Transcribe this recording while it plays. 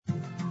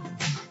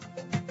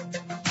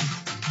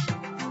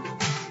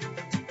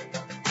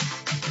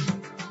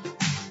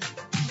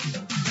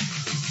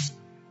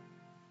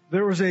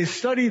There was a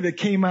study that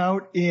came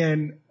out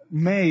in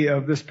May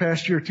of this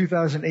past year,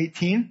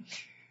 2018,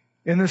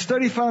 and the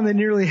study found that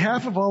nearly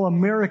half of all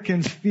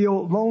Americans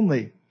feel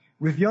lonely,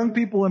 with young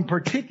people in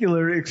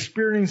particular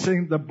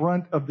experiencing the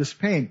brunt of this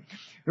pain.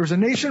 There was a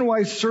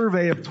nationwide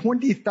survey of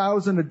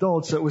 20,000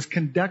 adults that was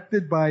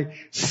conducted by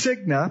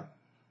Cigna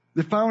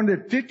that found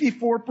that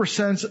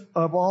 54%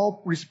 of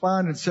all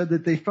respondents said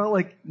that they felt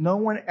like no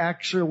one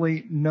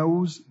actually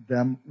knows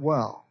them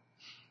well.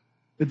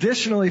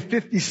 Additionally,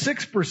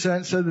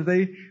 56% said that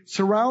they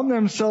surround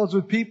themselves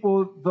with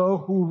people, though,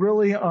 who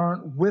really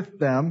aren't with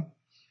them.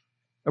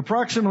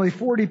 Approximately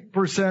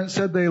 40%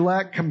 said they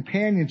lack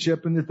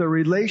companionship and that their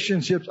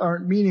relationships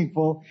aren't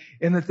meaningful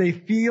and that they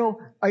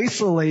feel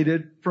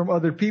isolated from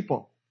other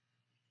people.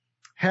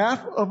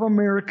 Half of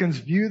Americans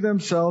view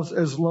themselves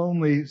as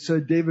lonely,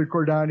 said David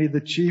Cordani, the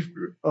chief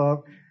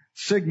of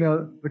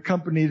Cigna, the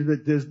company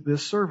that did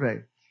this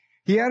survey.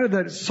 He added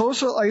that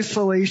social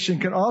isolation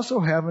can also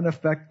have an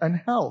effect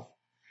on health.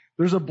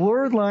 There's a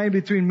blurred line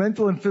between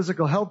mental and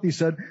physical health, he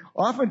said.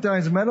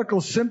 Oftentimes, medical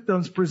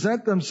symptoms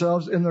present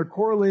themselves and they're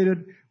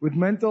correlated with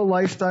mental,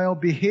 lifestyle,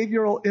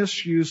 behavioral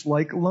issues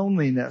like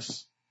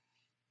loneliness.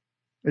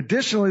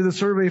 Additionally, the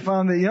survey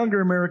found that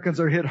younger Americans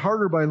are hit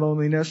harder by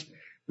loneliness.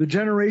 The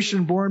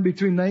generation born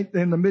between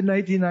in the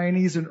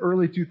mid-1990s and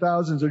early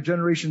 2000s, or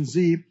Generation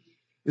Z,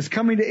 is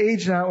coming to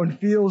age now and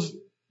feels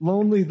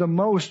lonely the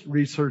most,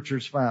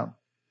 researchers found.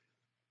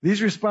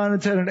 These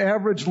respondents had an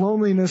average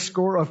loneliness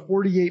score of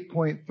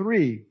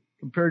 48.3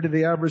 compared to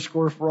the average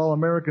score for all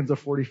Americans of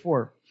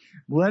 44.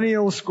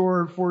 Millennials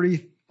scored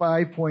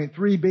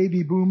 45.3,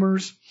 baby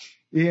boomers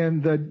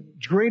in the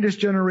greatest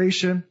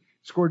generation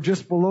scored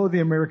just below the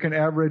American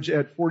average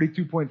at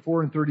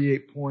 42.4 and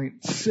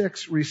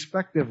 38.6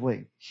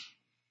 respectively.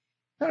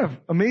 Kind of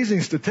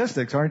amazing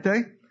statistics, aren't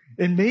they?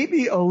 And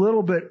maybe a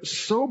little bit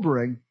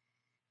sobering.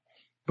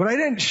 But I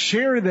didn't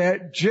share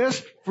that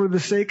just for the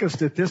sake of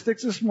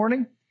statistics this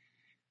morning.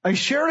 I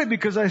shared it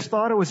because I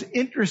thought it was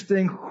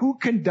interesting who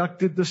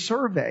conducted the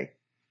survey.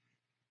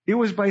 It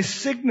was by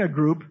Cigna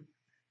Group,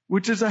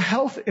 which is a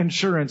health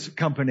insurance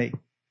company.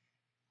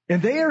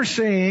 And they are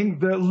saying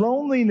that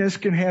loneliness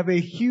can have a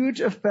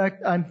huge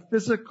effect on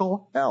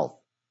physical health.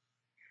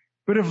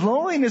 But if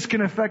loneliness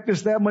can affect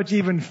us that much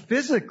even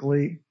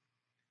physically,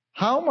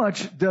 how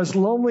much does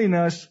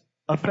loneliness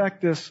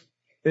affect us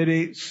at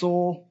a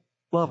soul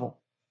level?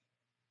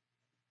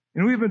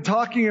 And we've been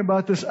talking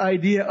about this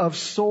idea of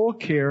soul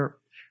care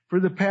for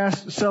the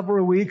past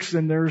several weeks,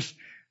 and there's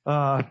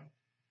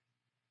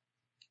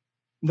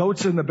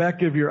notes in the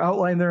back of your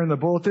outline there in the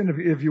bulletin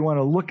if you want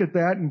to look at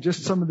that and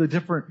just some of the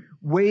different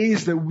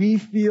ways that we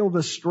feel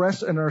the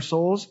stress in our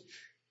souls.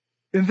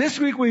 And this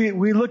week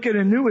we look at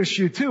a new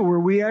issue too, where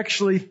we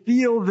actually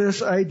feel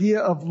this idea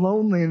of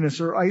loneliness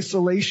or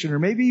isolation, or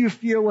maybe you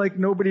feel like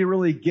nobody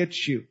really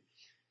gets you.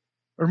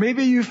 Or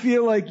maybe you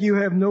feel like you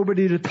have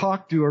nobody to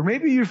talk to. Or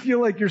maybe you feel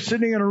like you're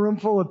sitting in a room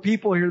full of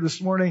people here this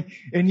morning,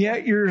 and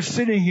yet you're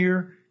sitting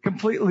here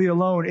completely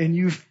alone, and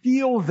you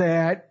feel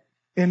that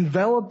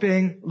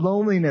enveloping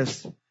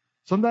loneliness.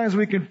 Sometimes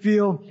we can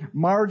feel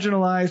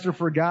marginalized or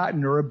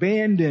forgotten or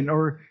abandoned,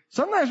 or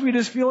sometimes we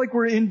just feel like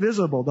we're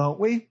invisible, don't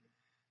we?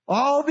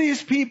 All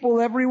these people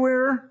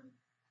everywhere,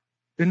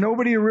 and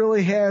nobody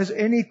really has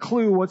any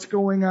clue what's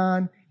going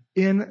on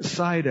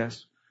inside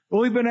us.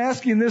 Well, we've been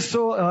asking this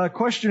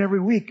question every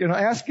week, and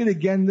I'll ask it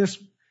again this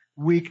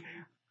week.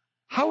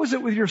 How is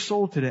it with your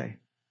soul today?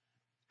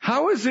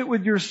 How is it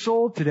with your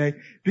soul today?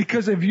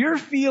 Because if you're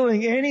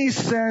feeling any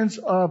sense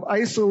of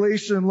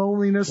isolation,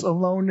 loneliness,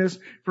 aloneness,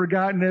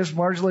 forgottenness,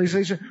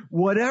 marginalization,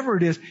 whatever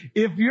it is,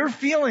 if you're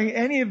feeling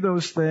any of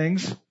those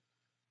things,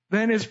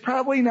 then it's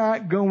probably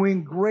not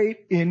going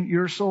great in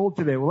your soul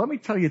today. Well, let me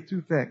tell you two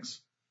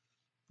things.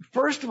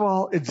 First of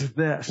all, it's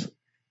this.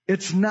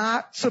 It's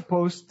not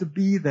supposed to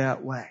be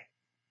that way.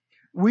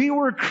 We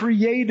were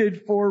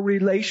created for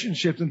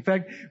relationships. In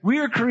fact, we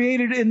are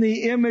created in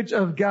the image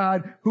of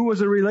God, who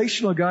was a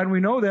relational God. And we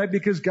know that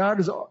because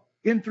God is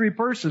in three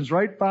persons,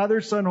 right?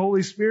 Father, Son,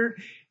 Holy Spirit.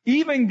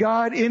 Even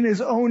God in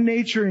his own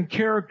nature and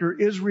character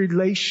is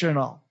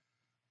relational.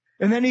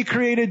 And then he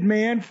created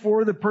man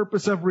for the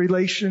purpose of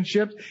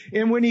relationships.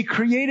 And when he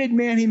created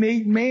man, he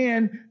made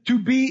man to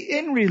be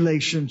in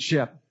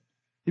relationship.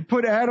 He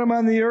put Adam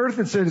on the earth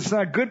and said it's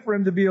not good for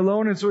him to be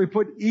alone. And so he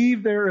put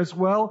Eve there as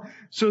well,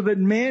 so that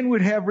man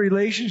would have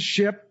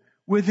relationship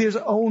with his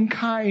own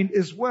kind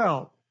as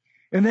well.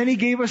 And then he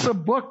gave us a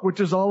book which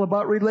is all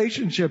about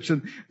relationships.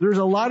 And there's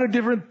a lot of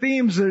different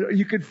themes that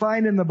you could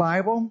find in the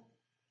Bible.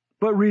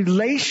 But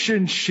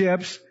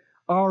relationships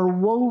are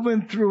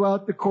woven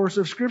throughout the course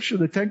of Scripture.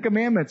 The Ten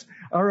Commandments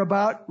are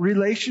about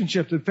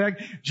relationships. In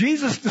fact,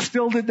 Jesus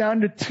distilled it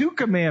down to two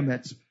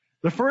commandments.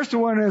 The first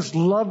one is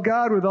love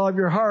God with all of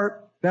your heart.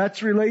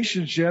 That's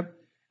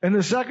relationship. And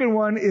the second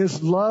one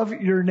is love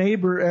your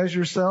neighbor as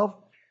yourself.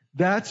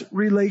 That's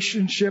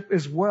relationship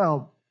as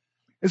well.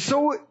 And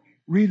so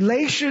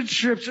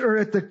relationships are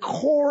at the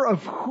core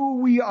of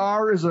who we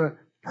are as a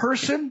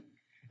person.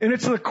 And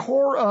it's the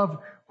core of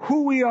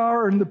who we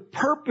are and the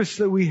purpose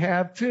that we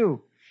have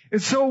too.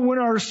 And so when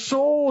our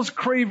souls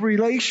crave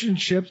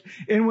relationships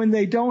and when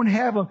they don't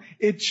have them,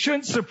 it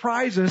shouldn't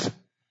surprise us,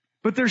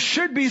 but there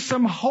should be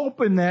some hope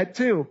in that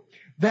too.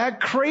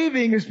 That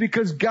craving is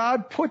because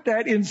God put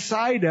that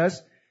inside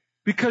us,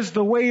 because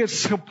the way it's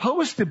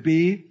supposed to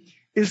be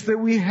is that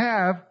we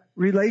have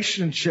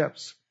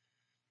relationships.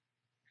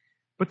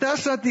 But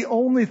that's not the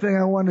only thing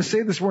I want to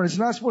say this morning. It's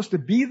not supposed to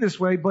be this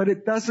way, but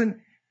it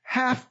doesn't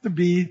have to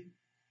be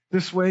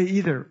this way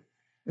either.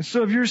 And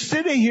so if you're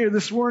sitting here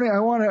this morning, I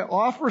want to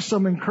offer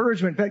some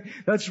encouragement. In fact,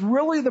 that's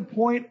really the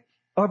point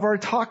of our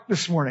talk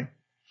this morning.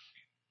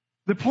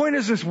 The point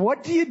is this: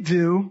 what do you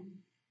do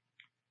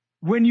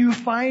when you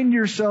find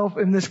yourself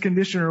in this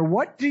condition? Or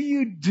what do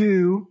you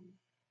do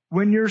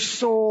when your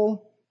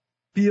soul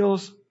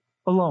feels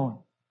alone?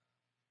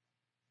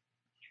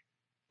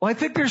 Well, I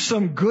think there's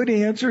some good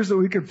answers that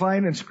we could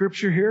find in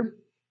Scripture here,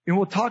 and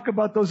we'll talk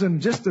about those in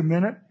just a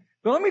minute.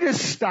 But let me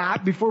just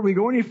stop before we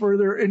go any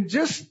further and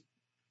just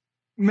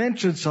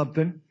mention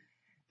something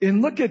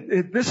and look at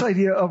this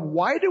idea of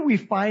why do we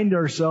find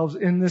ourselves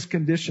in this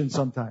condition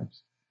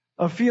sometimes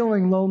of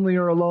feeling lonely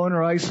or alone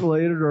or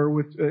isolated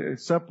or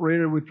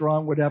separated,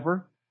 withdrawn,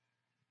 whatever.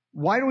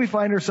 Why do we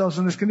find ourselves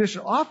in this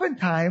condition?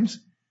 Oftentimes,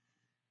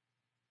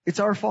 it's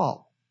our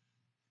fault.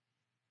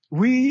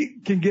 We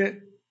can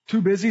get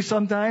too busy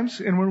sometimes,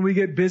 and when we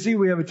get busy,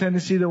 we have a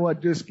tendency to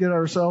just get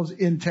ourselves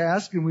in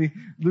task, and we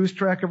lose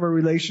track of our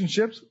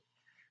relationships.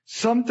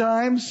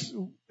 Sometimes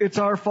it's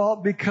our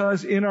fault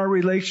because in our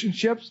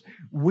relationships,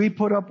 we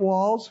put up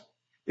walls,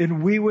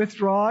 and we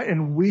withdraw,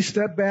 and we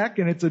step back,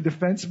 and it's a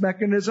defense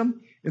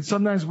mechanism. And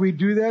sometimes we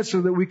do that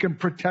so that we can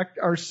protect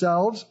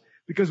ourselves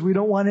because we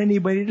don't want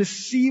anybody to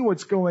see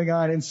what's going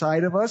on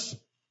inside of us.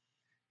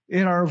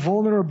 And our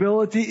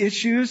vulnerability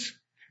issues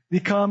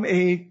become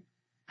a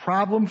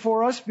problem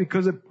for us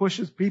because it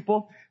pushes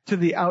people to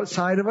the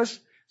outside of us.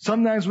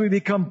 Sometimes we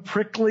become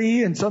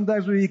prickly, and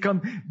sometimes we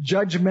become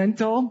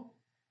judgmental.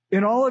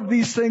 And all of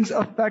these things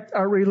affect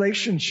our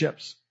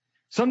relationships.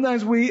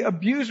 Sometimes we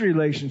abuse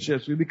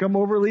relationships. We become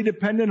overly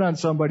dependent on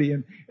somebody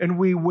and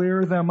we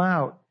wear them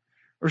out.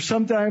 Or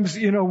sometimes,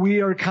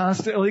 we are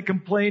constantly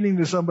complaining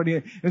to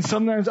somebody. And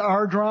sometimes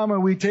our drama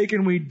we take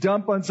and we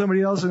dump on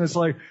somebody else, and it's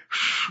like,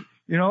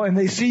 and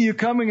they see you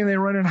coming and they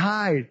run and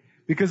hide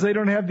because they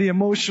don't have the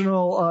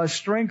emotional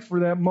strength for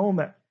that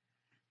moment.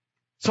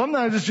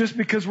 Sometimes it's just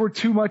because we're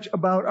too much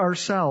about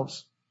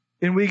ourselves.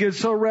 And we get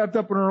so wrapped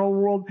up in our own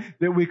world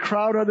that we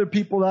crowd other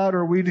people out,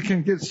 or we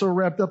can get so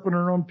wrapped up in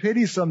our own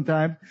pity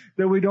sometimes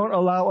that we don't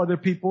allow other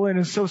people in.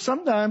 And so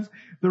sometimes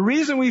the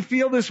reason we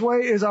feel this way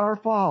is our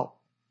fault.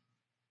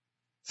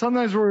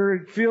 Sometimes we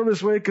feel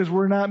this way because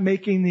we're not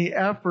making the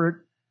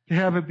effort to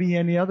have it be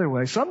any other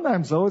way.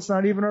 Sometimes, though, it's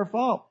not even our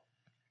fault.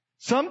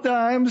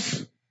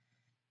 Sometimes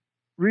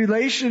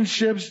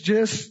relationships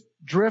just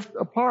drift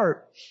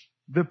apart.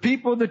 The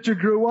people that you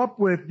grew up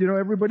with,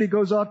 everybody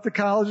goes off to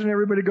college and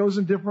everybody goes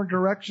in different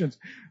directions.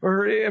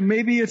 Or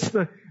maybe it's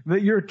that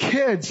your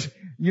kids,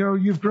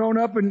 you've grown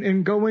up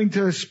in going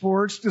to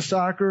sports, to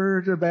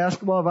soccer, to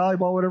basketball,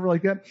 volleyball, whatever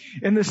like that.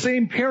 And the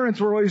same parents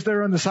were always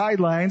there on the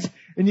sidelines,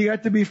 and you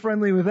got to be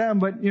friendly with them.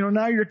 But,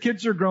 now your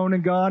kids are grown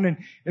and gone,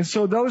 and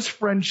so those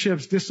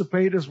friendships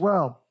dissipate as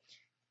well.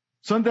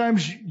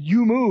 Sometimes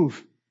you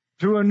move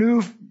to a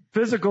new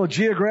physical,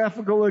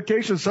 geographical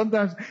location.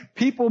 Sometimes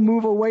people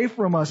move away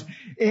from us.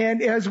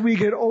 And as we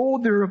get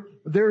older,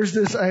 there's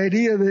this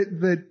idea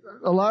that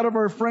a lot of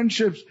our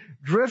friendships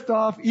drift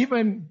off,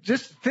 even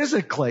just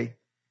physically.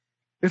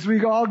 As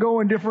we all go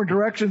in different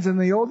directions, and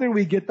the older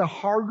we get, the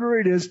harder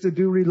it is to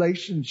do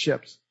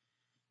relationships.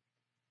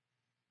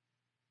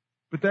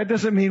 But that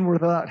doesn't mean we're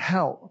without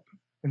help.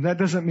 And that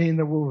doesn't mean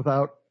that we're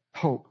without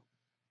hope.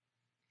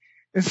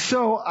 And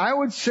so I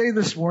would say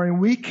this morning,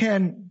 we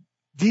can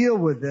deal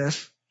with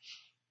this,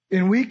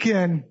 and we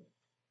can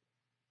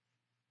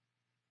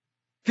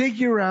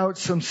figure out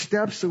some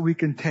steps that we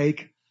can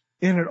take.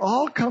 And it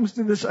all comes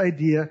to this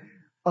idea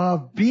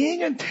of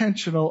being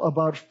intentional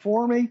about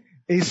forming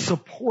a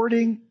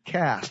supporting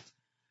cast.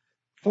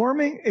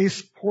 Forming a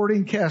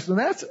supporting cast. And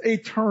that's a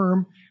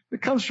term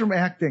that comes from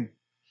acting.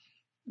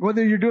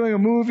 Whether you're doing a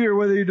movie or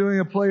whether you're doing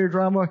a play or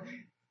drama,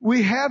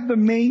 we have the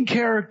main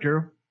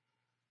character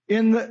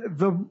in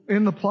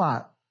the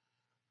plot.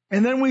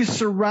 And then we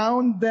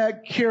surround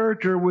that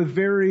character with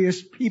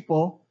various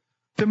people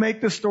to make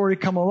the story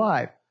come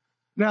alive.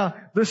 Now,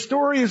 the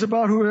story is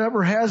about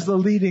whoever has the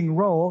leading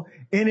role.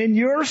 And in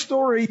your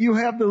story, you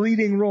have the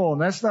leading role.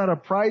 And that's not a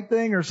pride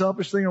thing or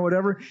selfish thing or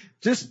whatever.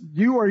 Just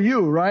you are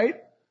you, right?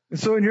 And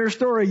so in your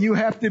story, you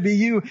have to be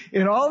you.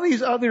 And all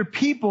these other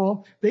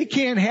people, they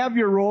can't have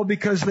your role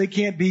because they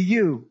can't be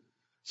you.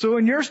 So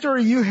in your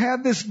story, you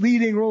have this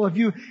leading role of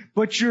you,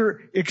 but you're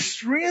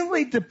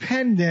extremely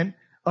dependent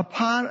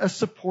upon a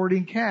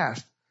supporting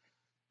cast.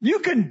 You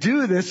can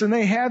do this, and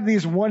they have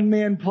these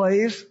one-man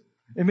plays,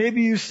 and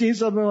maybe you've seen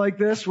something like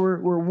this where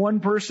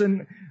one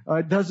person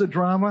does a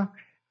drama.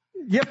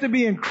 You have to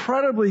be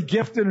incredibly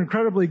gifted,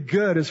 incredibly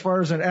good as far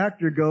as an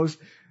actor goes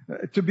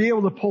to be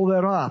able to pull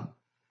that off.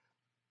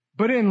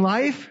 But in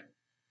life,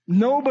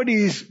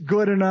 Nobody's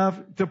good enough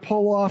to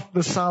pull off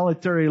the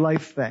solitary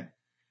life thing.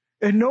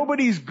 And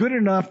nobody's good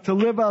enough to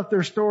live out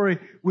their story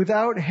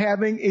without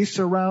having a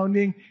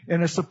surrounding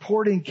and a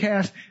supporting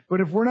cast.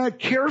 But if we're not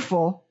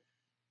careful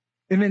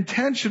and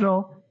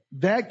intentional,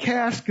 that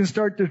cast can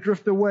start to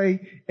drift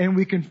away and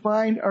we can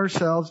find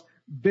ourselves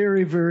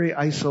very, very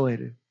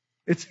isolated.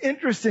 It's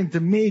interesting to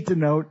me to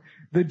note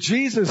that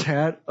Jesus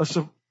had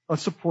a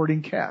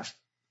supporting cast.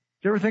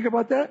 Do you ever think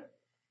about that?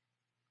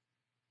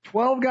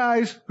 12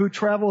 guys who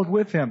traveled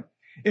with him.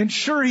 And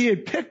sure, he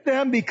had picked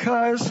them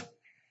because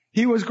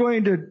he was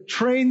going to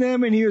train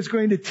them and he was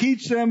going to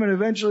teach them, and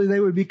eventually they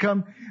would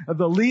become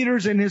the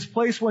leaders in his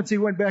place once he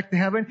went back to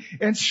heaven.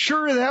 And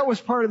sure, that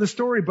was part of the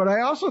story, but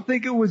I also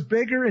think it was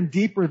bigger and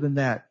deeper than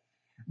that.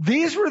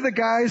 These were the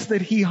guys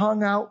that he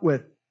hung out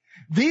with.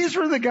 These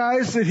were the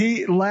guys that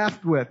he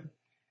laughed with.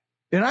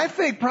 And I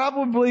think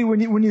probably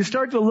when you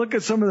start to look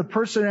at some of the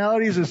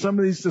personalities of some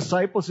of these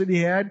disciples that he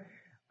had,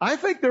 I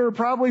think there were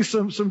probably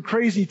some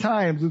crazy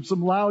times and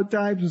some loud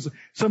times and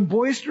some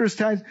boisterous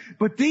times,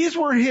 but this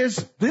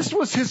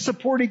was his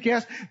supporting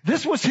cast.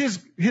 This was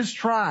his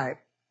tribe.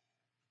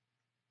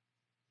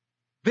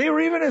 They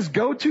were even his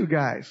go-to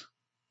guys.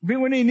 I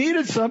mean, when he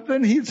needed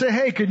something, he'd say,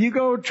 hey, could you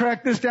go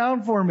track this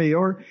down for me?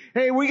 Or,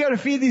 hey, we got to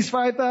feed these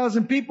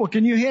 5,000 people.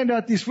 Can you hand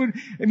out these food?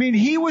 I mean,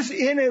 he was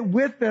in it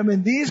with them,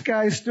 and these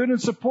guys stood in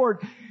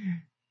support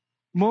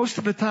most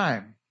of the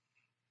time.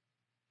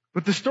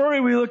 But the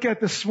story we look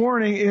at this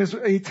morning is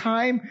a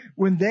time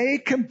when they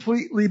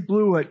completely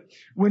blew it,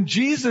 when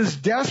Jesus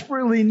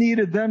desperately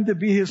needed them to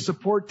be his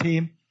support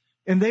team,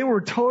 and they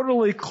were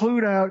totally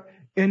clued out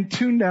and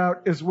tuned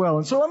out as well.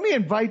 And so let me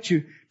invite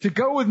you to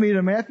go with me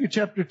to Matthew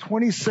chapter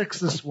 26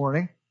 this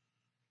morning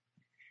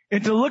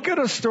and to look at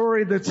a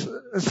story that's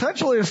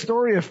essentially a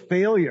story of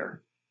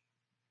failure.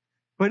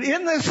 But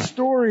in this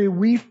story,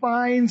 we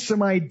find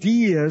some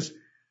ideas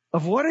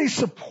of what a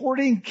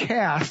supporting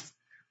cast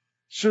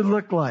should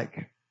look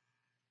like.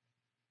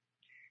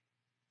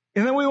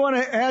 And then we want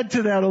to add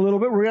to that a little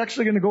bit. We're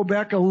actually going to go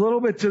back a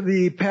little bit to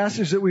the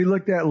passage that we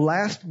looked at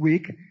last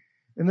week.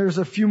 And there's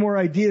a few more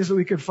ideas that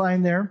we could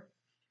find there.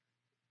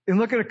 And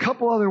look at a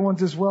couple other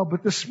ones as well.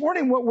 But this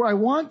morning, what I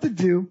want to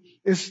do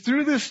is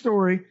through this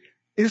story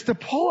is to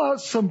pull out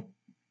some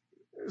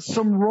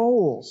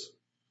roles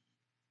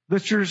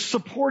that your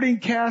supporting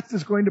cast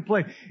is going to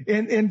play.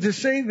 And to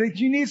say that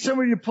you need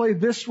somebody to play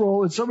this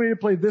role and somebody to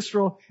play this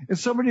role and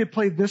somebody to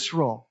play this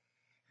role.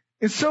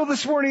 And so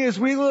this morning as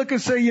we look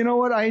and say, you know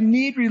what, I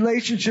need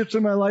relationships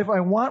in my life.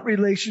 I want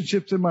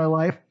relationships in my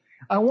life.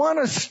 I want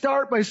to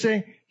start by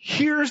saying,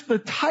 here's the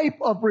type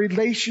of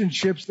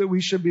relationships that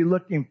we should be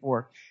looking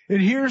for. And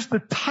here's the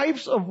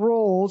types of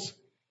roles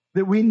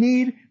that we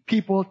need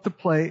people to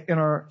play in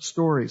our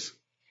stories.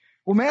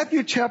 Well,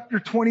 Matthew chapter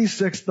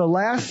 26, the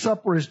Last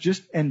Supper has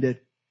just ended.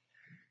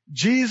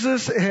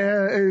 Judas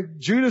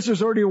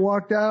has already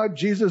walked out.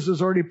 Jesus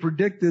has already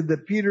predicted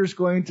that Peter's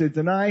going to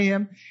deny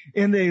him.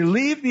 And they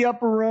leave the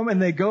upper room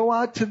and they go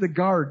out to the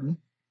garden.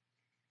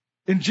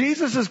 And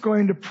Jesus is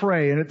going to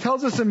pray. And it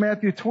tells us in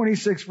Matthew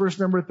 26, verse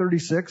number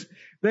 36,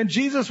 then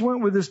Jesus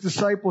went with his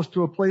disciples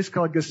to a place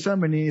called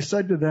Gethsemane. He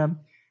said to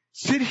them,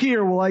 sit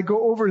here while I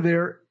go over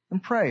there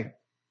and pray.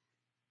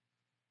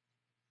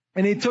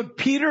 And he took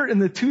Peter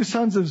and the two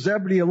sons of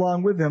Zebedee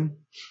along with him,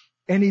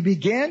 and he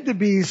began to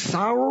be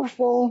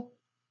sorrowful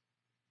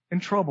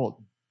and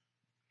troubled.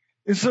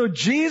 And so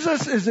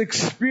Jesus is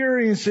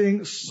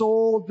experiencing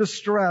soul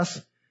distress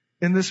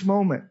in this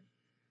moment.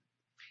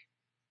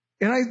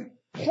 And I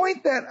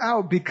point that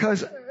out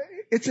because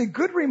it's a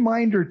good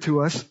reminder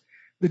to us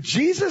that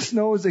Jesus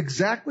knows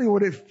exactly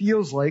what it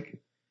feels like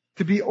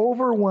to be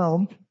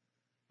overwhelmed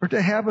or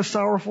to have a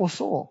sorrowful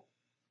soul.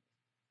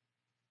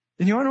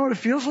 And you want to know what it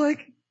feels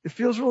like? It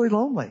feels really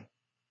lonely.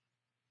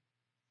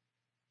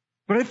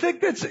 But I think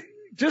that's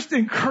just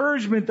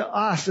encouragement to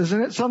us,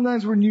 isn't it?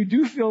 Sometimes when you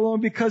do feel alone,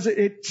 because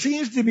it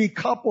seems to be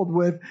coupled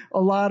with a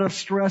lot of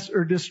stress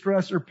or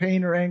distress or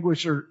pain or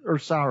anguish or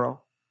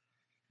sorrow.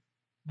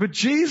 But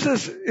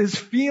Jesus is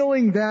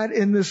feeling that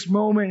in this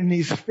moment, and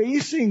he's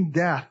facing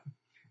death.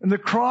 And the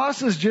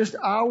cross is just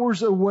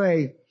hours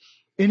away.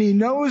 And he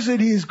knows that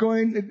he's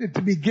going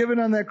to be given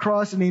on that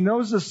cross, and he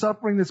knows the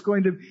suffering that's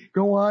going to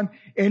go on,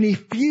 and he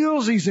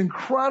feels these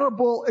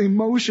incredible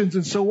emotions.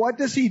 And so what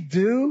does he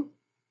do?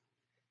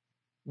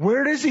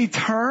 Where does he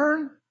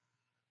turn?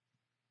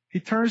 He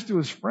turns to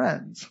his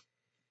friends.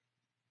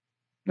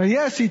 Now,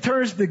 yes, he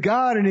turns to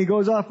God and he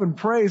goes off and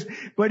prays,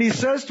 but he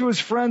says to his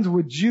friends,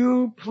 would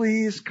you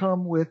please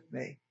come with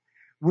me?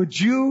 Would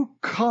you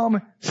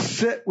come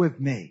sit with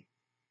me?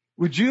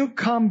 Would you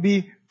come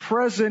be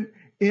present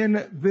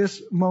in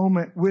this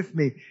moment with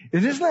me?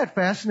 And isn't that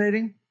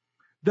fascinating?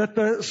 That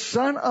the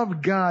Son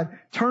of God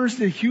turns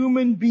to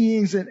human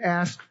beings and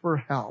asks for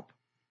help.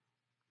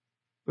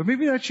 But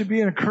maybe that should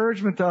be an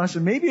encouragement to us,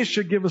 and maybe it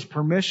should give us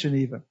permission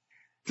even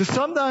to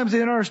sometimes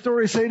in our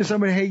story say to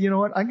somebody, hey, you know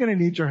what? I'm going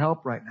to need your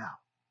help right now.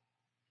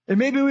 And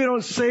maybe we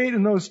don't say it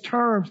in those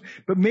terms,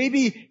 but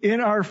maybe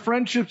in our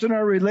friendships and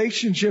our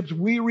relationships,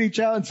 we reach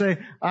out and say,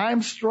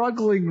 I'm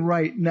struggling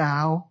right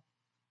now,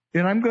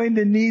 and I'm going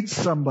to need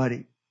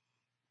somebody.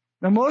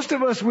 Now, most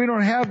of us, we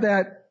don't have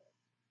that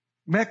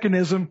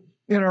mechanism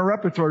in our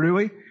repertoire, do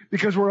we?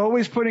 Because we're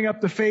always putting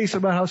up the face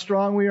about how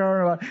strong we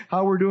are, about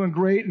how we're doing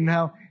great, and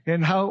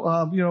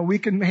how we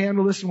can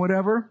handle this and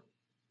whatever.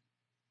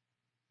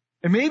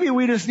 And maybe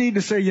we just need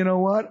to say, you know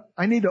what?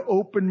 I need to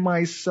open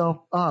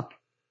myself up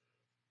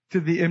to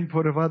the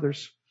input of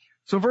others.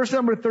 So verse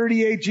number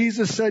 38,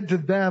 Jesus said to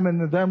them, and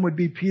the them would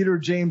be Peter,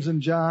 James,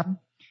 and John.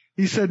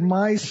 He said,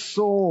 my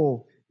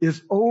soul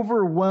is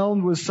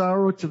overwhelmed with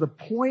sorrow to the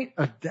point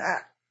of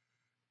death.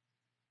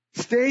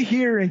 Stay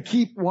here and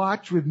keep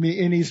watch with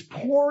me. And he's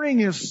pouring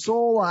his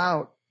soul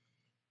out.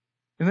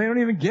 And they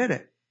don't even get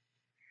it.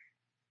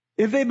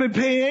 If they've been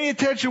paying any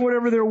attention,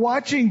 whatever, they're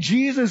watching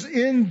Jesus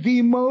in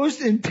the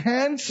most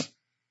intense,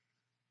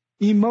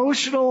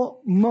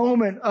 emotional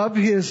moment of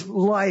his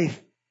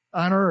life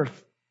on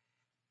earth.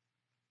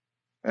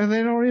 And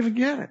they don't even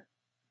get it.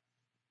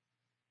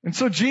 And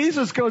so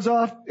Jesus goes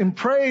off and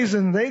prays,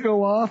 and they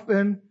go off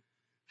and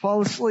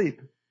fall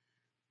asleep.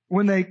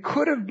 When they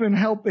could have been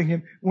helping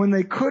him, when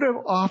they could have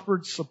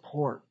offered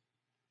support.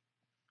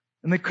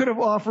 And they could have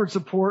offered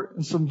support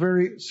in some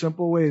very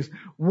simple ways.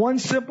 One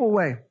simple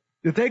way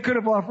that they could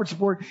have offered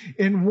support,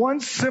 in one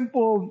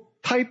simple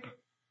type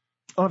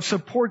of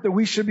support that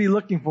we should be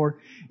looking for,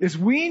 is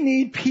we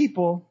need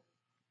people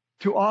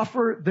to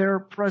offer their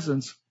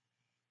presence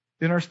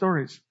in our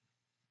stories.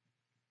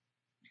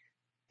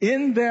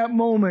 In that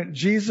moment,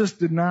 Jesus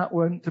did not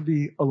want to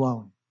be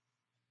alone.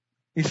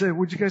 He said,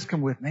 would you guys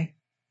come with me?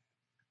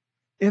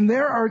 And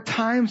there are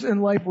times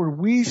in life where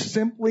we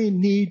simply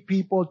need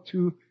people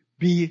to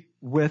be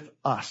with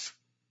us.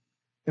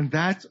 And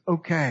that's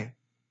okay.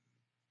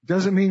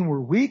 Doesn't mean we're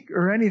weak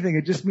or anything.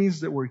 It just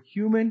means that we're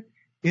human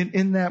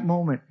in that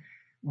moment.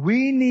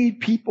 We need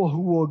people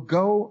who will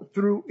go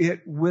through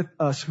it with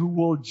us, who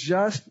will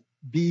just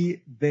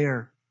be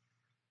there,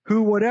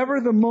 who whatever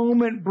the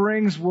moment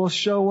brings will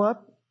show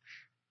up,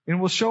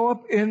 and will show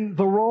up in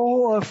the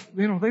role of,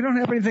 they don't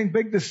have anything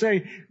big to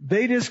say.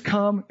 They just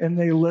come and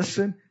they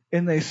listen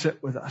and they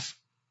sit with us.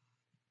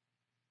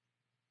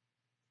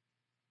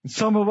 And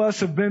some of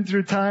us have been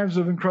through times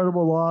of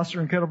incredible loss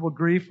or incredible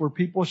grief where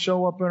people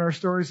show up in our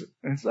stories,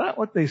 and it's not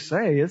what they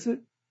say, is it?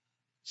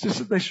 It's just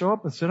that they show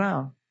up and sit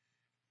down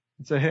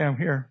and say, hey, I'm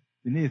here.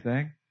 You need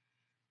anything?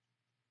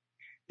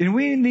 And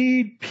we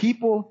need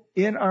people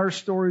in our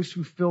stories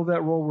who fill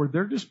that role where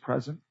they're just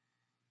present.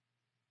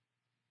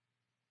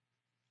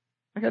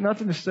 I got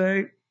nothing to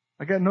say.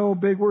 I got no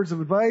big words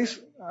of advice.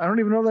 I don't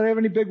even know that I have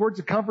any big words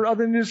of comfort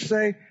other than just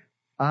say,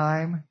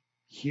 I'm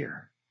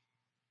here.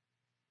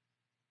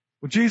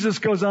 Well, Jesus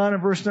goes on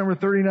in verse number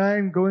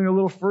 39, going a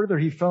little further.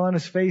 He fell on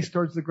his face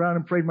towards the ground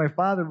and prayed, my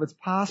Father, if it's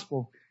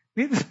possible,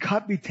 may this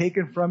cup be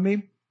taken from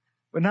me,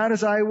 but not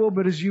as I will,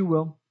 but as you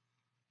will.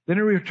 Then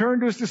he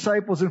returned to his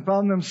disciples and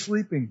found them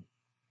sleeping.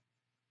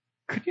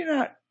 Could you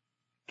not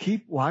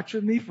keep watch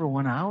with me for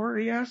 1 hour,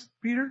 he asked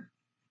Peter.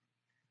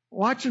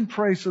 Watch and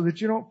pray so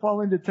that you don't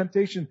fall into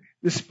temptation.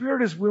 The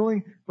spirit is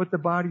willing, but the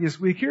body is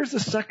weak. Here's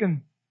the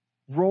second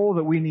role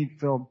that we need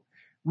filled.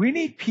 We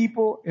need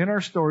people in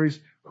our stories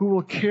who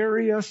will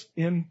carry us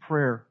in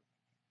prayer.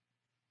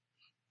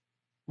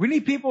 We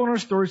need people in our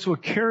stories who will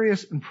carry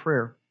us in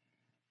prayer.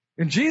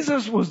 And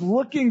Jesus was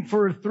looking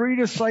for 3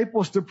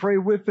 disciples to pray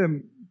with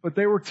him, but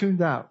they were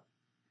tuned out.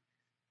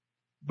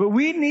 But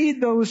we need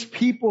those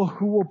people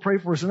who will pray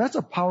for us. And that's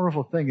a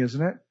powerful thing,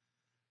 isn't it?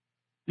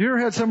 You ever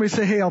had somebody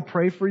say, hey, I'll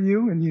pray for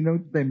you, and you know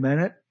they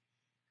meant it?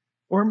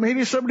 Or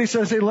maybe somebody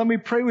says, hey, let me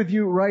pray with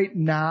you right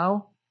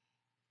now.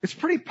 It's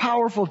pretty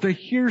powerful to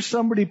hear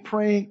somebody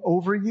praying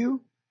over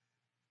you.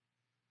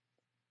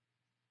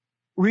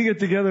 We get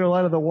together a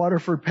lot of the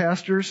Waterford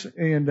pastors,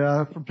 and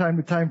from time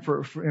to time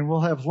and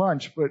we'll have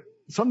lunch. But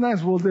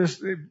sometimes we'll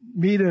just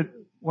meet at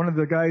one of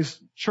the guys'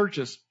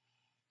 churches,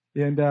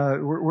 and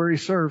where he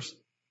serves.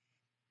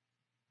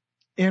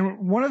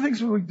 And one of the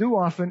things we do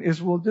often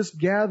is we'll just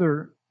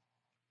gather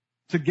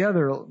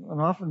together and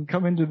often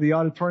come into the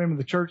auditorium of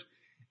the church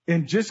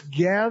and just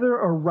gather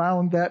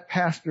around that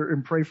pastor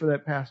and pray for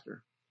that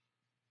pastor.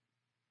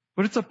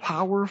 But it's a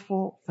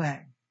powerful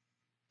thing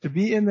to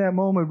be in that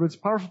moment, but it's a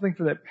powerful thing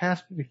for that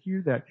pastor to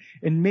hear that.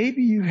 And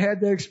maybe you had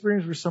that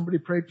experience where somebody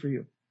prayed for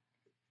you.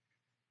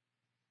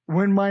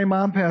 When my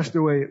mom passed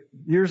away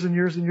years and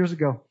years and years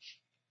ago,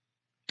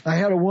 I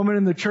had a woman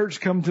in the church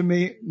come to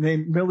me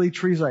named Millie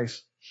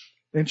Treesice.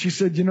 And she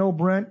said,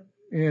 Brent,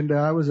 and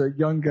I was a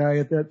young guy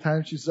at that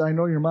time. She said, I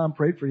know your mom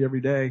prayed for you every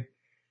day,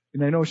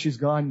 and I know she's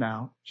gone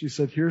now. She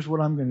said, here's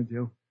what I'm going to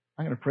do.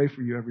 I'm going to pray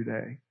for you every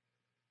day.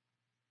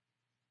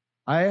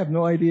 I have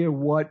no idea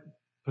what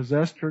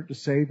possessed her to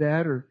say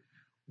that or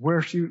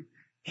where she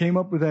came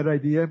up with that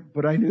idea,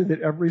 but I knew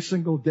that every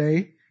single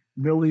day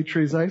Millie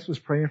Treesice was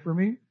praying for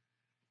me.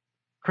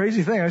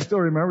 Crazy thing, I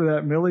still remember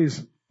that.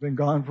 Millie's been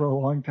gone for a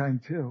long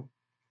time too.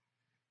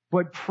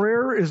 But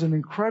prayer is an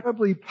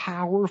incredibly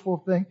powerful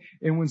thing.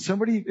 And when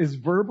somebody is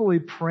verbally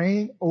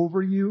praying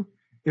over you,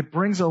 it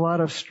brings a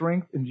lot of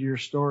strength into your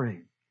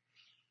story.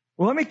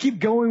 Well, let me keep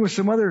going with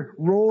some other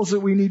roles that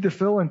we need to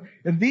fill in.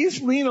 And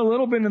these lean a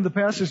little bit in the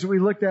passage that we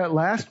looked at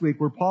last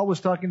week where Paul was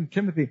talking to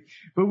Timothy.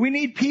 But we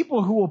need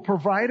people who will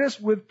provide us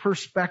with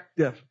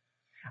perspective.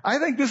 I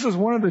think this is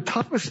one of the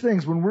toughest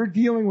things when we're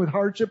dealing with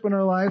hardship in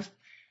our lives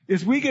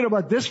is we get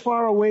about this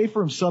far away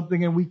from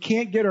something and we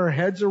can't get our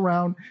heads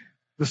around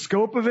the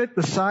scope of it,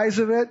 the size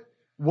of it,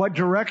 what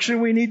direction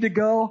we need to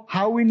go,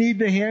 how we need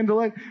to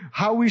handle it,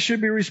 how we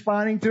should be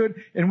responding to it.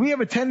 And we have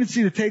a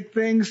tendency to take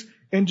things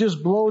and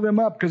just blow them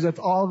up because that's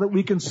all that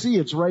we can see.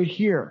 It's right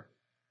here.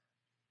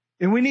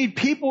 And we need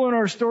people in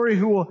our story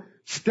who will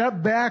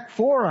step back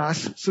for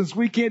us since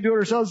we can't do it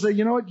ourselves and say,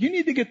 you know what, you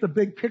need to get the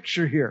big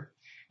picture here.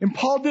 And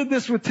Paul did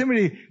this with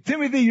Timothy.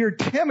 Timothy, you're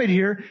timid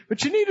here,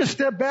 but you need to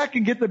step back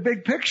and get the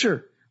big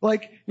picture.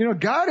 Like, you know,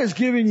 God has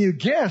given you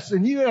gifts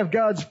and you have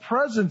God's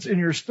presence in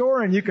your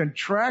store and you can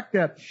track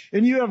that.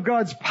 And you have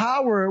God's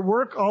power at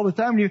work all the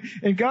time.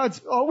 And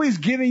God's always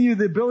giving you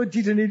the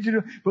ability to need to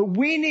do. But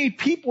we need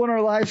people in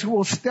our lives who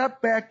will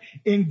step back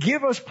and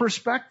give us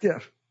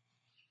perspective.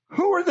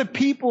 Who are the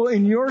people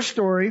in your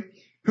story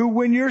who,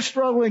 when you're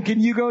struggling, can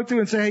you go to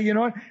and say, hey, you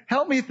know what?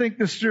 Help me think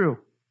this through.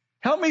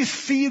 Help me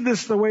see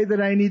this the way that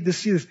I need to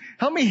see this.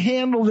 Help me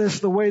handle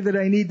this the way that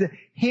I need to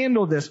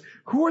handle this.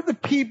 Who are the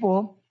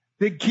people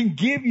that can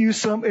give you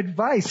some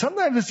advice?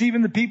 Sometimes it's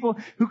even the people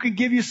who can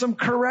give you some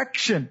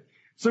correction,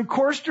 some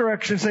course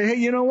direction. Say, hey,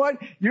 you know what?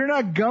 You're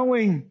not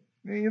going,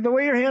 the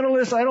way you're handling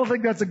this, I don't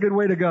think that's a good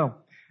way to go.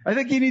 I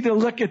think you need to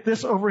look at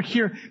this over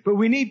here. But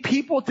we need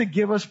people to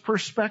give us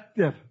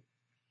perspective.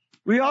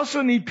 We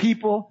also need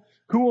people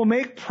who will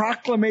make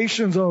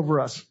proclamations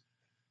over us.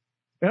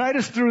 And I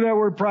just threw that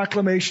word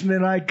proclamation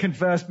and I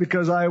confess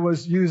because I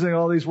was using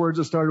all these words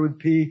that started with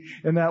P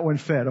and that one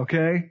fit,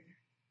 okay?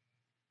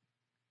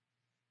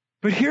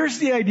 But here's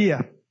the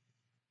idea.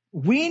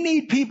 We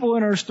need people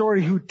in our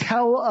story who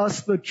tell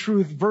us the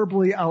truth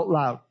verbally out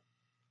loud.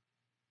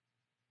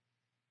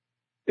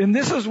 And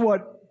this is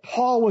what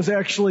Paul was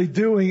actually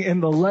doing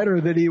in the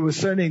letter that he was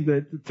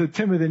sending to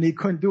Timothy, and he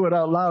couldn't do it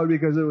out loud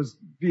because it was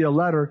via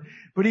letter.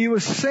 But he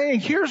was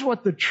saying, here's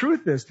what the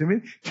truth is,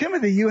 Timothy.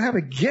 Timothy, you have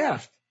a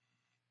gift.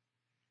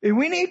 And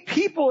we need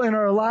people in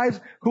our lives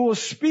who will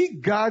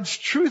speak God's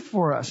truth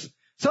for us.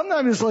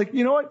 Sometimes it's like,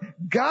 you know what?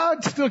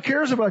 God still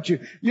cares about you.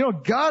 You know,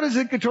 God is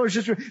in control of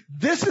your situation.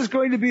 This is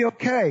going to be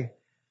okay.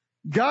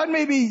 God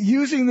may be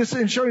using this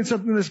and showing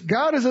something this.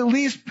 God is at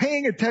least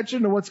paying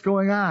attention to what's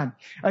going on.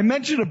 I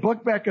mentioned a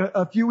book back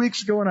a few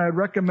weeks ago, and I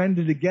recommend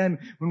it again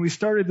when we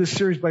started this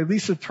series by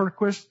Lisa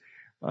Turkhurst.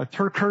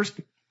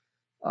 The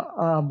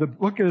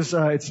book is,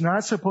 It's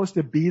Not Supposed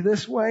to Be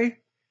This Way.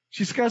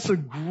 She's got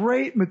some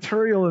great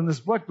material in this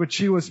book, but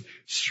she was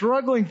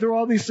struggling through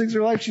all these things in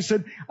her life. She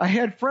said, I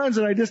had friends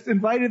and I just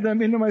invited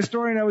them into my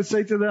story and I would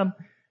say to them,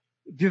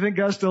 do you think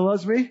God still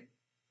loves me?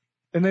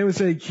 And they would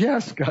say,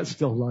 yes, God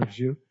still loves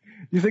you.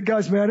 You think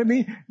God's mad at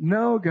me?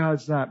 No,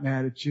 God's not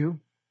mad at you.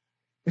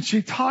 And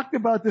she talked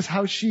about this,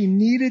 how she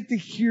needed to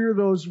hear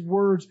those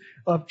words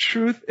of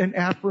truth and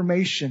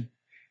affirmation.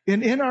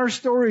 And in our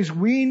stories,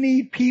 we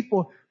need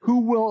people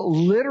who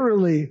will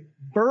literally,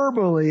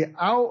 verbally,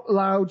 out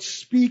loud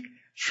speak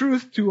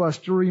truth to us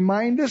to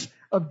remind us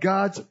of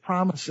God's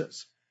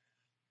promises.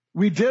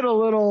 We did a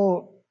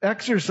little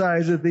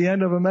exercise at the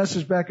end of a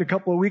message back a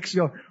couple of weeks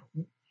ago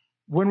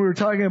when we were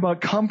talking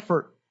about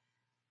comfort,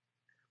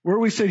 where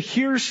we said,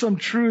 here's some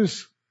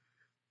truths.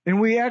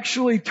 And we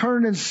actually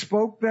turned and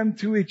spoke them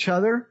to each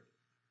other.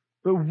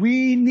 But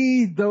we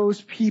need those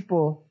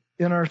people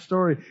in our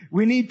story.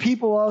 We need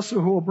people also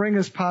who will bring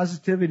us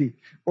positivity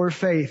or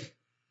faith.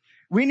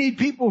 We need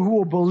people who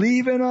will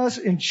believe in us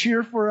and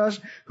cheer for us,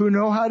 who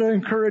know how to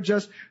encourage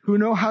us, who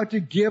know how to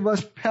give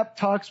us pep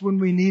talks when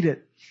we need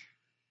it.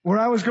 When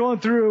I was going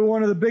through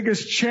one of the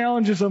biggest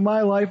challenges of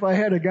my life, I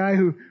had a guy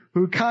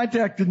who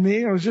contacted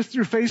me. It was just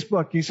through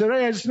Facebook. He said,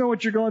 hey, I just know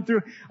what you're going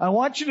through. I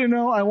want you to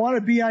know I want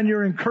to be on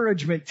your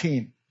encouragement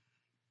team.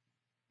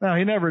 Now,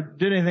 he never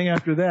did anything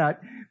after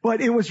that,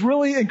 but it was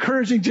really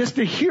encouraging just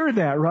to hear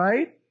that,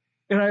 right?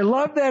 And I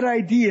love that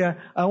idea.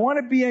 I want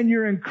to be on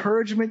your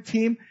encouragement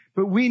team,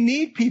 but we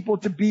need people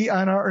to be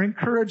on our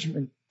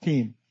encouragement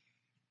team.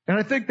 And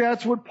I think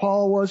that's what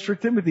Paul was for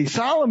Timothy.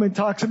 Solomon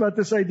talks about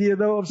this idea,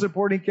 though, of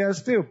supporting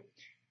cast too.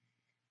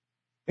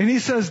 And he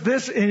says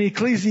this in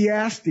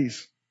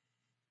Ecclesiastes.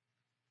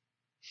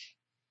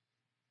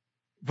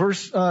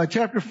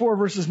 Chapter 4,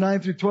 verses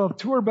 9 through 12.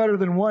 Two are better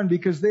than one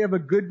because they have a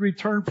good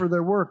return for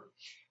their work.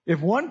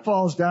 If one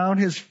falls down,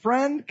 his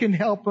friend can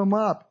help him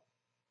up.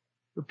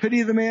 But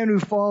pity the man who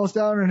falls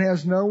down and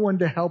has no one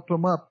to help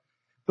him up.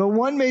 Though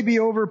one may be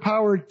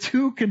overpowered,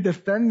 two can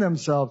defend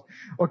themselves.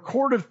 A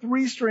cord of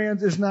 3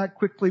 strands is not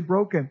quickly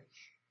broken.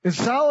 And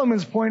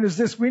Solomon's point is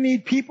this: we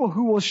need people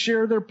who will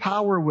share their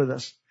power with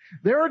us.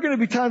 There are going to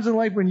be times in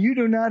life when you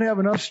do not have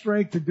enough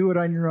strength to do it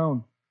on your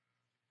own.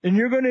 And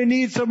you're going to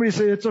need somebody to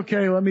say, it's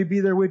okay, let me be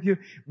there with you.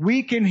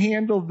 We can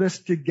handle this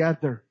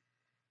together.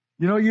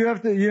 You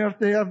have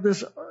to have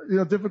this,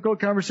 difficult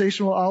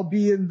conversation. Well, I'll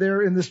be in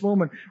there in this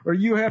moment. Or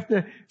you have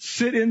to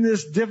sit in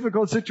this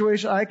difficult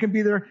situation. I can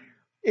be there.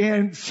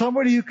 And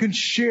somebody who can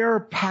share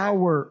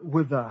power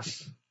with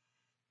us.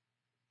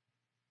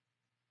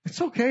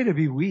 It's okay to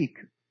be weak.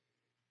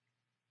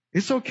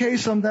 It's okay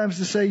sometimes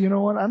to say, you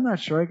know what, I'm not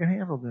sure I can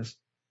handle this.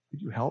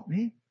 Could you help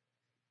me?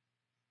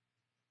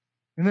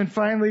 And then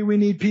finally, we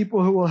need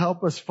people who will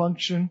help us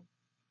function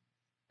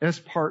as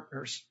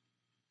partners.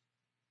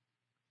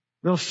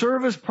 They'll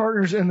serve as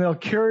partners and they'll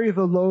carry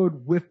the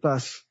load with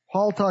us.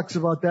 Paul talks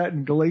about that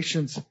in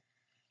Galatians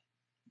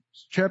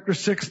chapter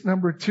 6,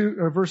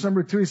 verse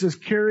number 2. He says,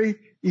 carry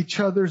each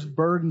other's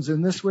burdens.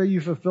 In this way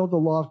you fulfill the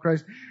law of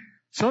Christ.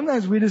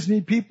 Sometimes we just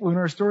need people in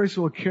our stories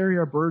who will carry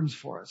our burdens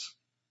for us.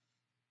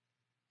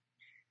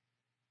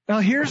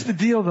 Now here's the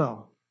deal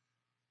though.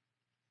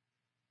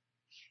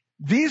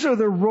 These are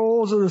the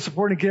roles of the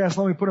supporting cast.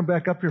 Let me put them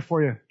back up here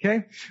for you.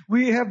 Okay?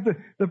 We have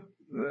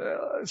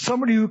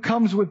somebody who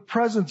comes with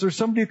presence, or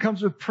somebody who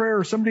comes with prayer,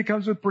 or somebody who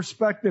comes with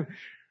perspective,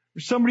 or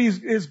somebody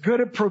is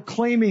good at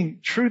proclaiming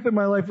truth in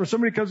my life, or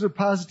somebody who comes with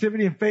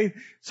positivity and faith,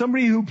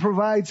 somebody who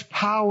provides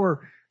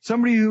power,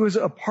 somebody who is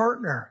a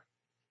partner.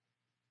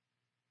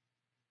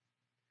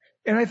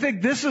 And I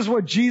think this is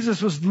what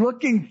Jesus was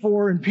looking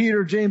for in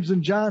Peter, James,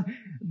 and John,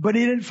 but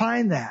he didn't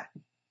find that.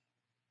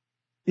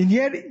 And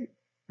yet, in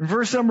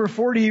verse number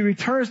 40, he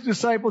returns to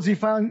disciples. He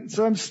found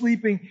some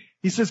sleeping.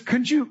 He says,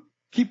 couldn't you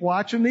keep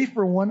watching me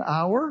for 1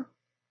 hour?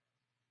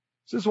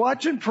 He says,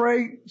 watch and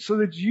pray so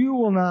that you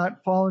will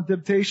not fall in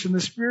temptation. The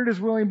spirit is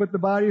willing, but the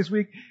body is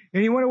weak.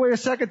 And he went away a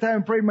second time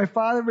and prayed, my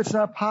Father, if it's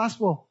not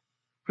possible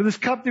for this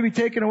cup to be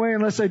taken away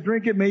unless I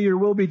drink it, may your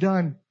will be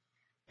done.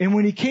 And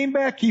when he came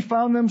back, he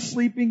found them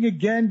sleeping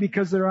again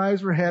because their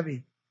eyes were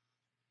heavy.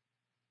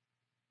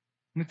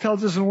 And it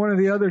tells us in one of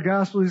the other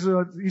Gospels,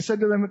 he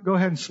said to them, go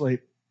ahead and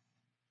sleep.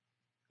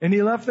 And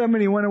he left them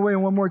and he went away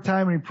one more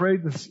time and he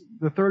prayed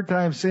the third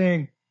time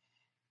saying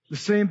the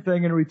same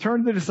thing, and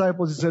returned to the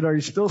disciples and said, are you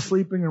still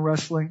sleeping and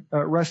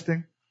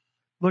resting?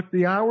 Look,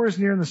 the hour is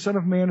near and the Son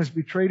of Man is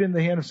betrayed in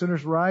the hand of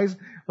sinners. Rise,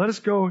 let us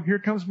go. Here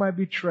comes my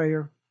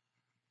betrayer.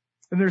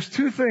 And there's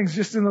two things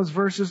just in those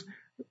verses.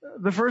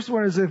 The first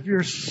one is if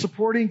your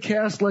supporting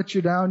cast lets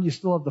you down, you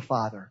still have the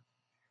Father.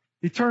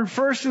 He turned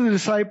first to the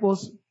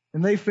disciples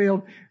and they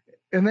failed,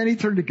 and then he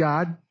turned to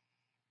God.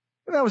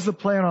 And that was the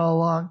plan all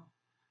along.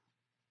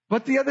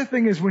 But the other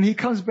thing is when he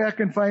comes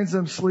back and finds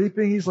them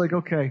sleeping, he's like,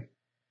 okay,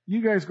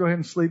 you guys go ahead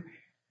and sleep.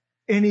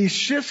 And he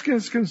shifts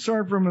his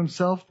concern from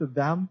himself to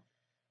them.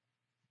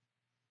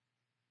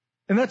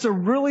 And that's a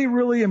really,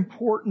 really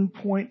important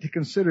point to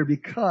consider,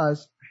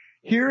 because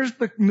here's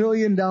the $1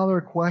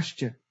 million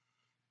question.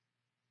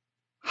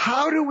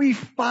 How do we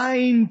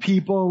find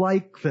people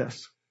like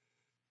this?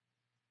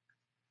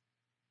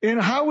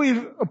 And how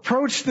we've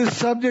approached this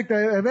subject,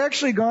 I've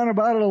actually gone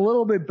about it a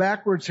little bit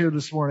backwards here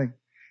this morning.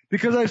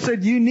 Because I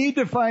said you need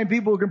to find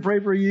people who can pray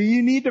for you.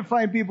 You need to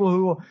find people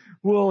who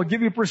will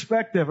give you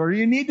perspective, or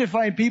you need to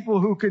find people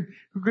who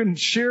can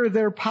share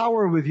their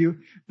power with you.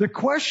 The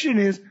question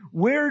is,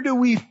 where do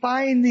we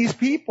find these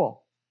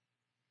people?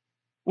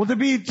 Well, to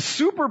be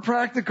super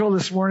practical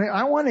this morning,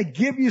 I want to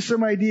give you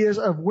some ideas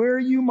of where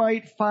you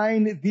might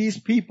find these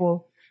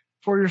people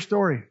for your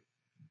story.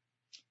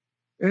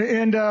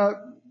 And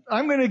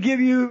I'm going to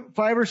give you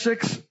 5 or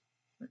 6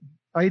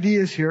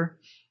 ideas here.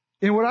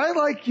 And what I'd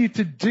like you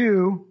to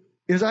do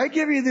is I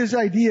give you these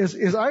ideas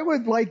is I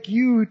would like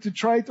you to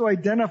try to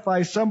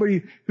identify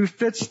somebody who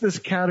fits this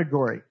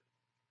category.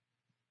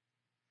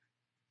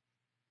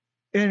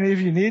 And if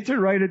you need to,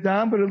 write it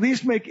down, but at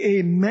least make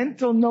a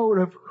mental note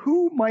of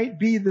who might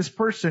be this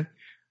person.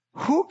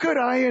 Who could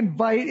I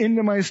invite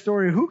into my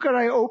story? Who could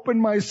I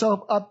open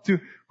myself up to?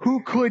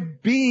 Who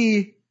could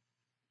be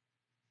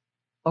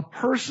a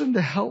person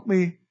to help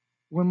me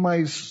when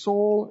my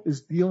soul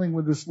is dealing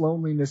with this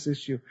loneliness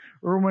issue,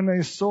 or when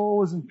my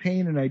soul is in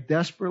pain and I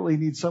desperately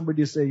need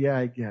somebody to say, yeah,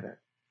 I get it.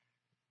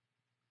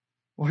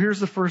 Well, here's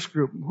the first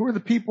group. Who are the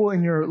people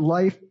in your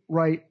life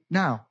right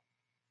now?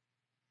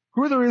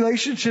 Who are the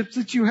relationships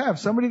that you have?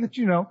 Somebody that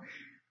you know,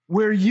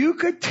 where you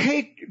could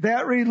take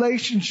that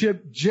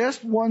relationship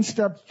just one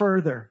step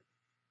further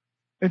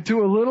and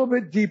to a little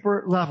bit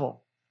deeper level.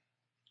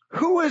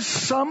 Who is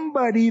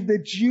somebody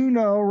that you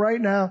know right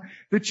now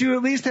that you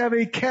at least have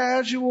a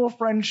casual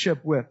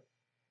friendship with?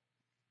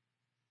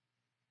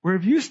 Where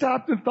if you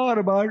stopped and thought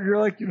about it, you're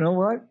like, you know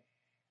what?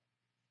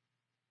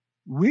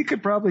 We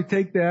could probably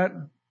take that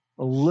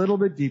a little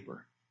bit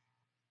deeper.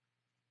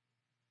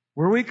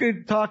 Where we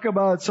could talk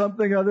about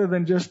something other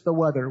than just the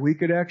weather. We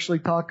could actually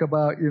talk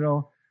about,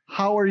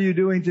 how are you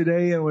doing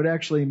today, and it would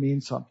actually mean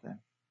something.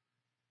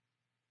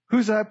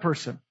 Who's that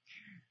person?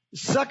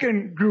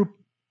 Second group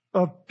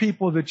of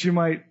people that you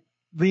might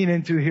lean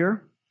into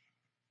here.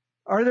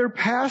 Are there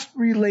past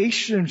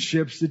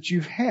relationships that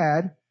you've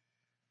had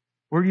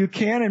where you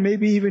can and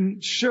maybe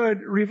even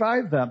should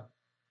revive them?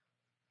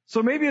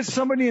 So maybe it's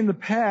somebody in the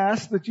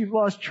past that you've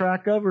lost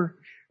track of, or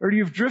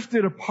you've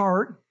drifted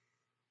apart.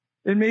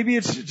 And maybe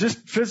it's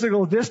just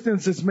physical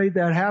distance that's made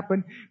that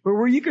happen. But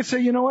where you could say,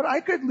 you know what, I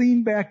could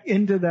lean back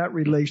into that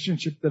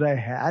relationship that I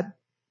had.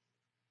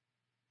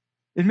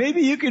 And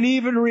maybe you can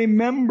even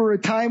remember a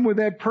time with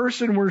that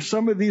person where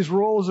some of these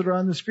roles that are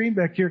on the screen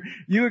back here,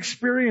 you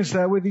experienced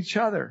that with each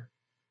other.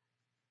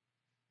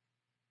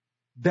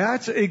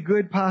 That's a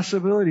good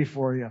possibility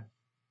for you.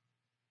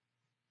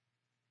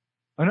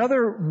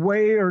 Another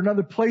way or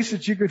another place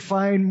that you could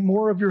find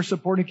more of your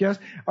supporting cast,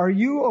 are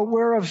you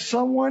aware of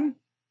someone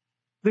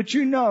that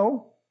you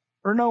know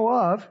or know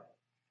of,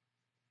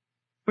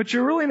 but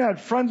you're really not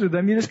friends with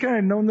them? You just kind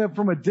of know them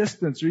from a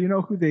distance, or you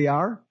know who they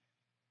are?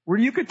 Where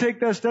you could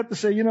take that step to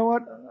say, you know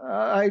what,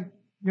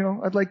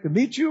 I'd like to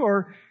meet you,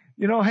 or,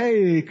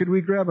 hey, could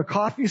we grab a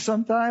coffee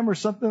sometime or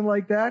something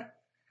like that?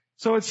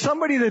 So it's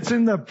somebody that's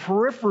in the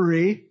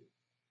periphery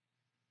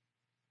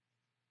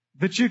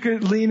that you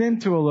could lean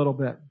into a little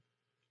bit.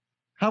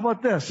 How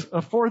about this?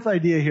 A fourth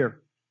idea here.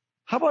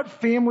 How about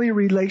family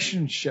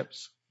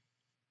relationships?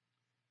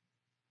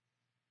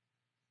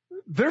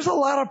 There's a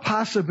lot of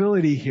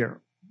possibility here.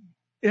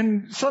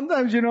 And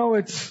sometimes,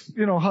 it's,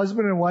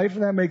 husband and wife,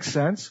 and that makes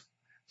sense.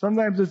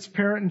 Sometimes it's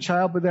parent and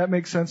child, but that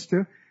makes sense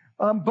too.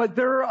 But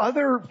there are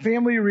other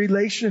family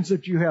relations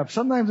that you have.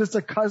 Sometimes it's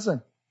a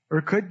cousin, or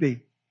it could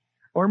be.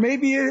 Or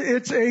maybe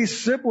it's a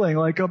sibling,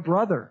 like a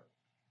brother.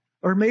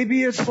 Or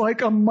maybe it's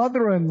like a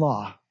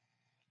mother-in-law.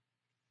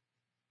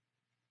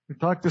 I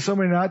talked to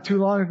somebody not too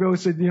long ago who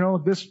said,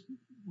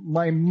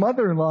 my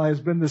mother-in-law has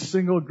been the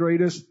single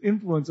greatest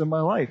influence in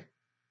my life.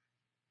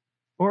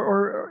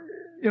 Or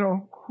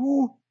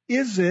who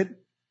is it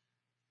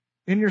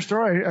in your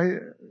story? I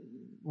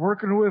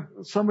working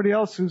with somebody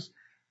else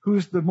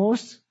who's the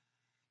most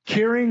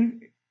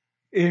caring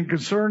and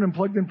concerned and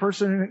plugged in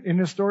person in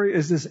his story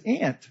is this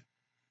aunt.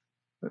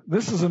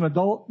 This is an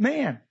adult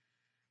man.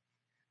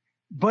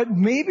 But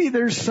maybe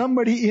there's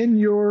somebody in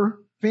your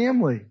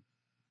family,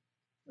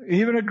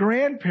 even a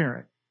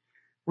grandparent,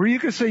 where you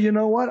can say, you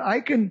know what, I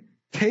can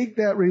take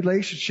that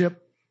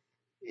relationship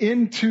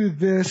into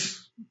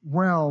this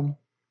realm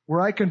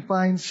where I can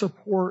find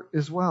support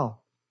as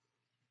well.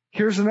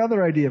 Here's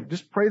another idea.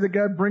 Just pray that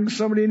God brings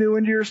somebody new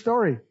into your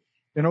story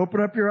and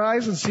open up your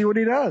eyes and see what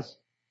he does.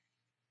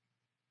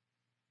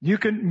 You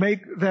can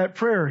make that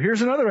prayer.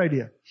 Here's another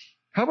idea.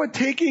 How about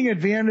taking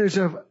advantage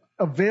of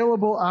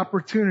available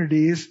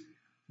opportunities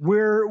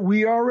where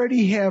we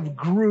already have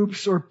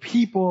groups or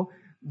people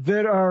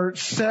that are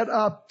set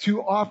up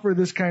to offer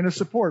this kind of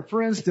support?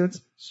 For instance,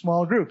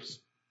 small groups.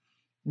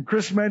 And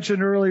Chris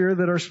mentioned earlier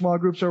that our small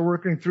groups are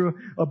working through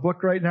a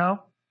book right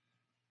now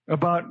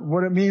about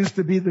what it means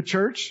to be the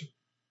church.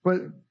 But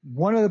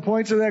one of the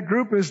points of that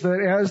group is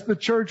that as the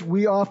church,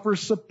 we offer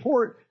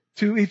support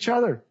to each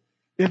other.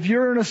 If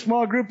you're in a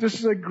small group, this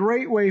is a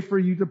great way for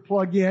you to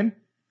plug in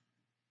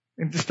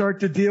and to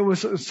start to deal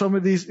with some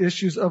of these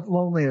issues of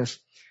loneliness.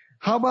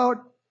 How about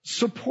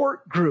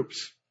support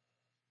groups?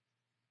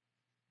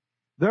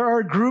 There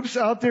are groups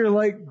out there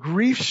like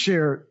Grief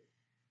Share.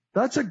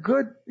 That's a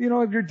good,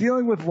 if you're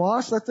dealing with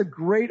loss, that's a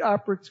great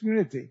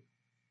opportunity.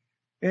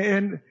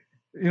 And,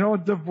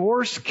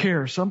 divorce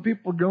care. Some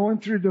people going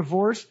through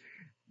divorce.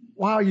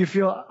 Wow, you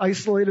feel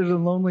isolated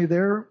and lonely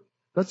there.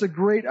 That's a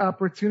great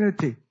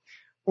opportunity.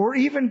 Or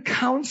even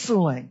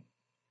counseling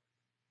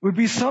would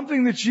be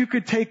something that you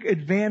could take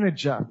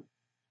advantage of.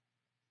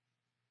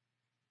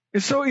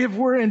 And so if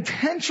we're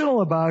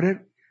intentional about it,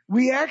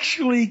 we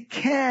actually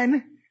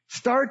can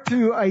start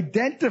to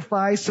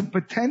identify some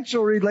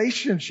potential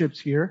relationships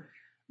here.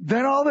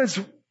 Then all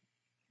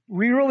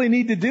we really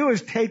need to do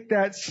is take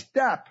that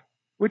step,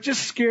 which is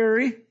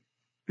scary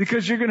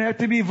because you're going to have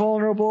to be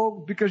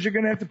vulnerable, because you're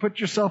going to have to put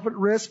yourself at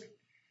risk,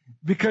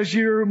 because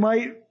you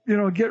might,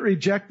 get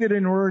rejected,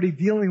 and we're already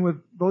dealing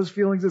with those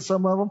feelings at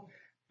some level,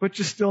 but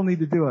you still need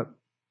to do it.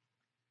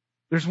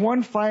 There's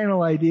one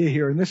final idea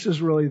here, and this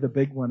is really the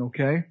big one,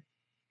 okay?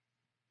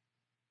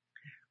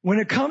 When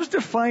it comes to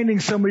finding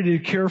somebody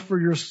to care for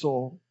your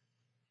soul,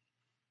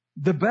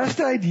 the best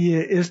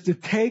idea is to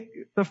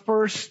take the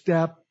first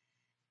step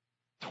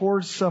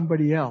towards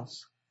somebody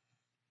else.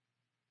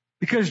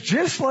 Because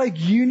just like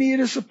you need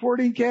a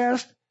supporting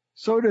cast,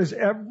 so does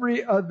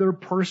every other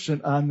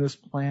person on this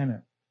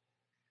planet.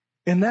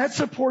 And that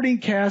supporting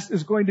cast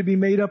is going to be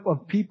made up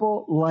of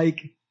people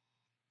like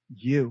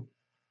you.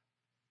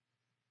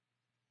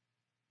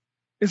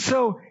 And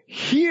so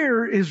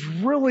here is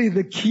really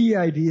the key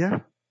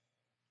idea.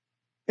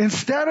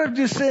 Instead of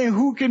just saying,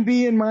 who can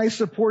be in my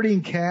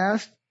supporting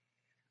cast?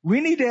 We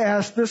need to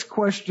ask this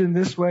question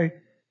this way.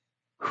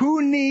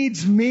 Who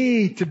needs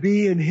me to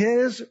be in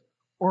his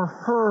or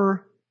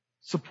her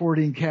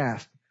supporting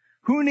cast?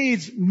 Who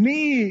needs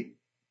me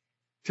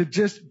to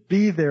just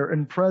be there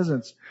in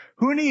presence?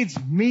 Who needs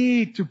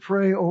me to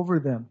pray over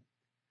them?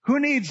 Who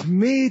needs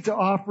me to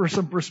offer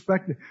some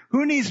perspective?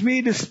 Who needs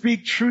me to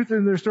speak truth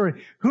in their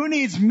story? Who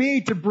needs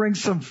me to bring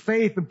some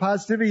faith and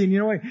positivity? And you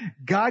know what?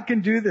 God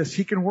can do this.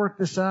 He can work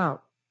this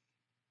out.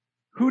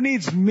 Who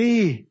needs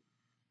me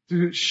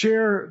to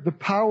share the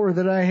power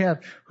that I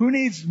have? Who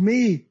needs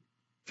me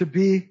to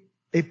be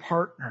a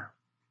partner?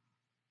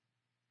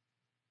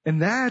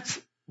 And that's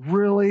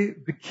really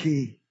the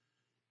key.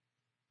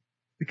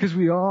 Because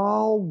we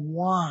all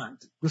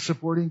want the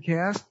supporting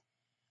cast.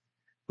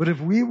 But if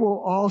we will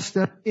all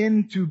step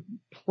into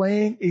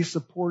playing a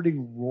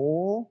supporting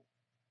role,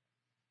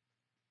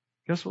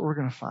 guess what we're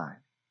going to find?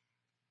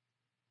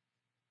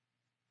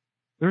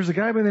 There's a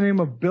guy by the name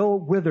of Bill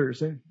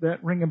Withers.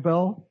 That ring a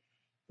bell?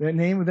 That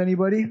name with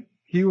anybody?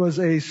 He was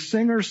a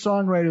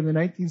singer-songwriter in the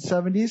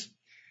 1970s.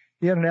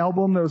 He had an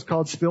album that was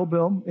called Spill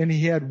Bill, and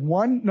he had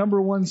one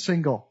number one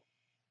single.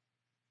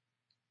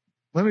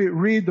 Let me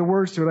read the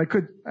words to it.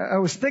 I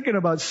was thinking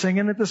about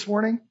singing it this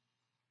morning.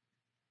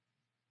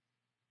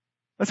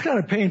 That's kind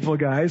of painful,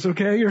 guys,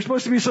 okay? You're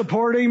supposed to be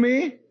supporting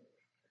me.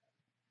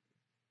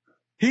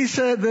 He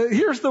said,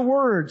 here's the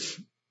words.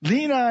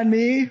 Lean on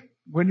me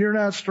when you're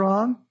not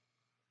strong.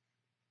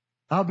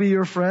 I'll be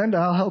your friend.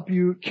 I'll help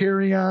you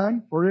carry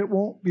on, for it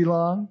won't be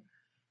long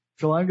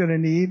till I'm going to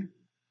need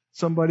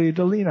somebody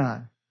to lean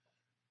on.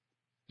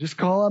 Just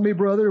call on me,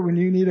 brother, when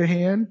you need a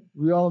hand.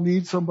 We all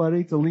need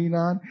somebody to lean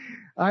on.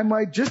 I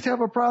might just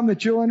have a problem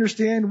that you'll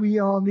understand. We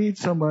all need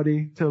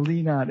somebody to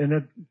lean on. And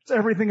it's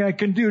everything I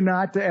can do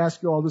not to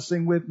ask you all to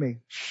sing with me.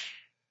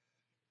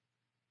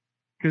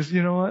 Because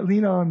you know what?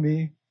 Lean on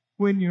me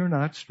when you're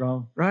not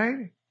strong,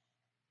 right?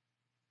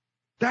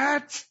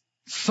 That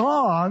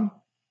song,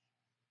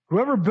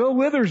 whoever Bill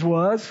Withers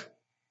was,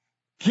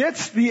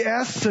 gets the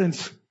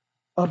essence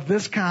of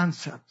this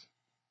concept.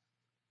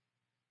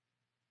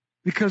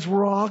 Because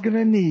we're all going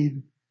to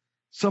need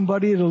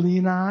somebody to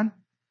lean on.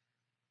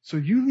 So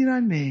you lean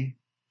on me,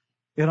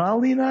 and I'll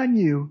lean on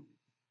you.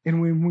 And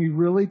when we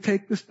really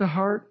take this to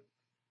heart,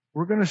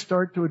 we're going to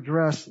start to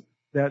address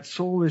that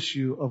soul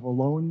issue of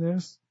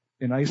aloneness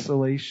and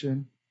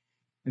isolation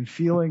and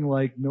feeling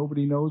like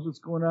nobody knows what's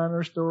going on in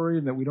our story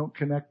and that we don't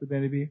connect with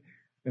anybody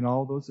and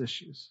all those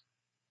issues.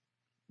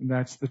 And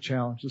that's the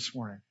challenge this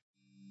morning.